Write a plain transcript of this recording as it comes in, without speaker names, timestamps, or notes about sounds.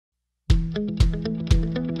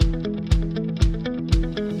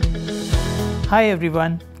Hi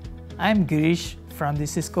everyone, I'm Girish from the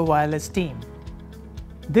Cisco Wireless team.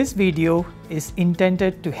 This video is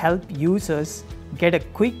intended to help users get a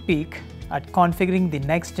quick peek at configuring the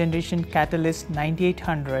next generation Catalyst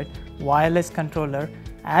 9800 wireless controller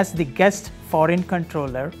as the guest foreign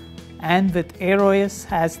controller and with AireOS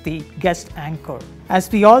as the guest anchor. As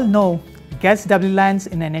we all know, guest WLANs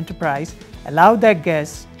in an enterprise allow their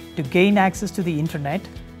guests to gain access to the internet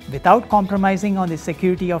without compromising on the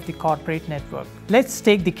security of the corporate network. Let's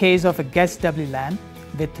take the case of a guest WLAN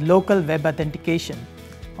with local web authentication,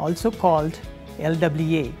 also called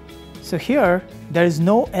LWA. So here, there is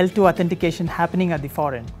no L2 authentication happening at the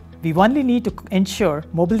foreign. We only need to ensure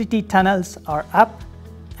mobility tunnels are up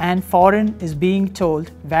and foreign is being told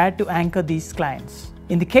where to anchor these clients.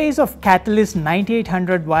 In the case of Catalyst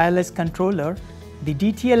 9800 wireless controller, the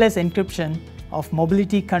DTLS encryption of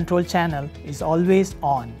mobility control channel is always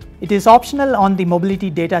on. It is optional on the mobility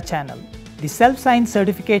data channel. The self-signed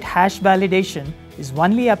certificate hash validation is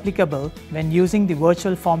only applicable when using the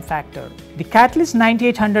virtual form factor. The Catalyst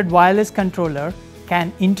 9800 wireless controller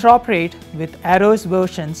can interoperate with AireOS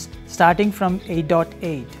versions starting from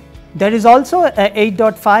 8.8. There is also a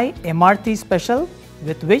 8.5 MRT special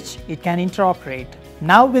with which it can interoperate.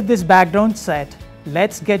 Now with this background set,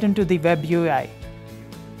 let's get into the web UI.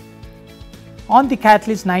 On the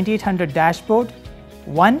Catalyst 9800 dashboard,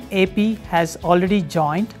 one AP has already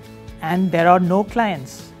joined and there are no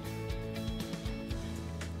clients.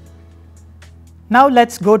 Now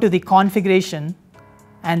let's go to the configuration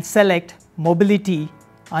and select Mobility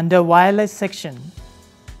under Wireless section.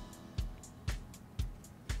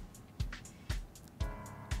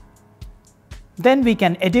 Then we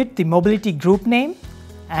can edit the mobility group name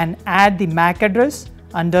and add the MAC address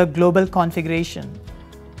under Global Configuration.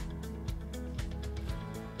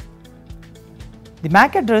 The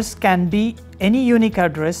MAC address can be any unique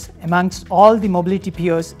address amongst all the mobility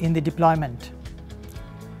peers in the deployment.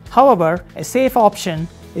 However, a safe option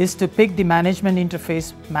is to pick the management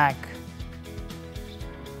interface MAC.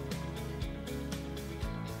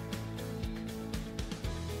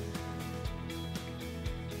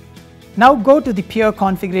 Now go to the peer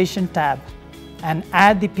configuration tab and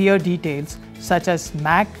add the peer details such as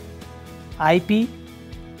MAC, IP,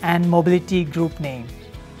 and mobility group name.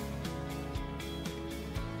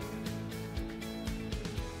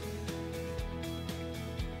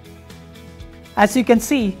 As you can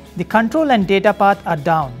see, the control and data path are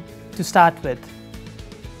down to start with.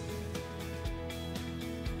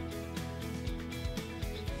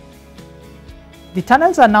 The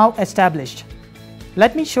tunnels are now established.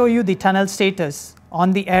 Let me show you the tunnel status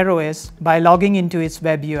on the AireOS by logging into its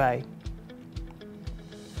web UI.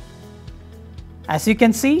 As you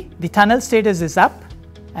can see, the tunnel status is up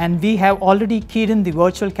and we have already keyed in the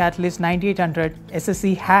virtual Catalyst 9800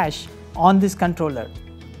 SSE hash on this controller.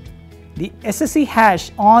 The SSE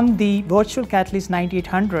hash on the virtual Catalyst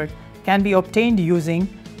 9800 can be obtained using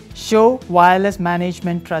Show Wireless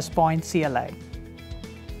Management Trust Point CLI.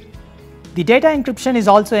 The data encryption is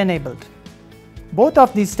also enabled. Both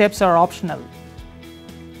of these steps are optional.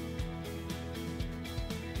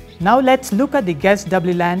 Now let's look at the guest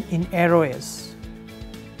WLAN in AireOS.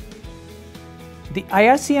 The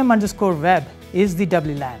IRCM_web is the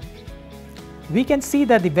WLAN. We can see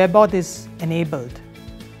that the web auth is enabled.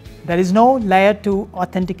 There is no layer 2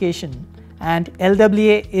 authentication and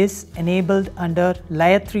LWA is enabled under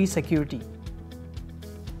layer 3 security.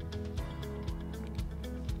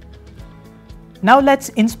 Now let's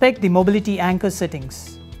inspect the mobility anchor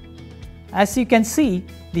settings. As you can see,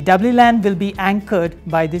 the WLAN will be anchored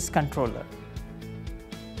by this controller.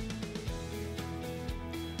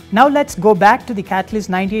 Now let's go back to the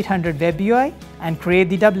Catalyst 9800 web UI and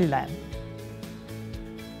create the WLAN.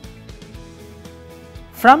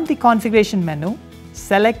 From the configuration menu,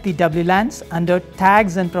 select the WLANs under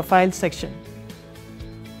Tags and Profiles section.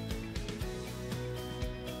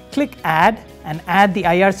 Click Add and add the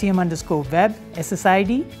IRCM_web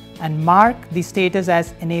SSID and mark the status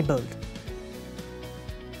as enabled.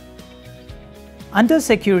 Under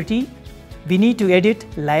Security, we need to edit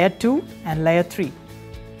Layer 2 and Layer 3.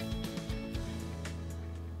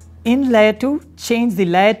 In Layer 2, change the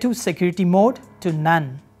Layer 2 security mode to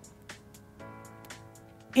None.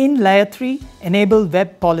 In Layer 3, enable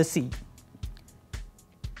Web Policy.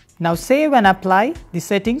 Now save and apply the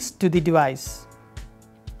settings to the device.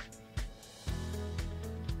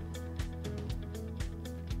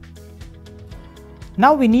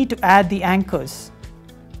 Now we need to add the anchors.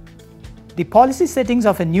 The policy settings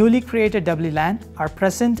of a newly created WLAN are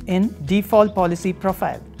present in Default Policy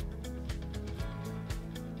Profile.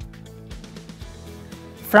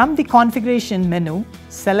 From the configuration menu,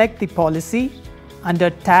 select the policy under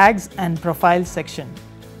Tags and Profile section.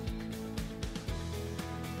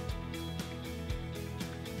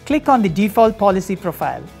 Click on the default policy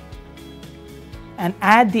profile and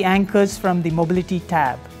add the anchors from the Mobility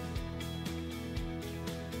tab.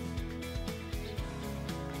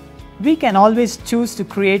 We can always choose to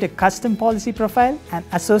create a custom policy profile and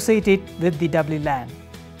associate it with the Wlan.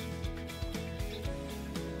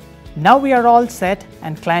 Now we are all set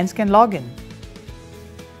and clients can log in.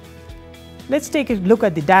 Let's take a look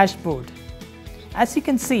at the dashboard. As you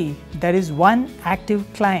can see, there is one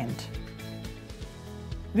active client.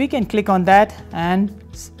 We can click on that and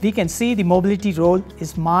we can see the mobility role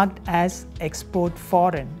is marked as Export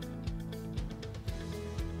Foreign.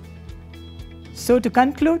 So to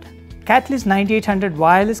conclude, Catalyst 9800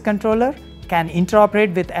 wireless controller can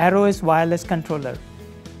interoperate with AireOS wireless controller.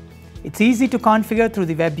 It's easy to configure through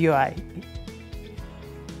the web UI.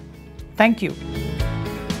 Thank you.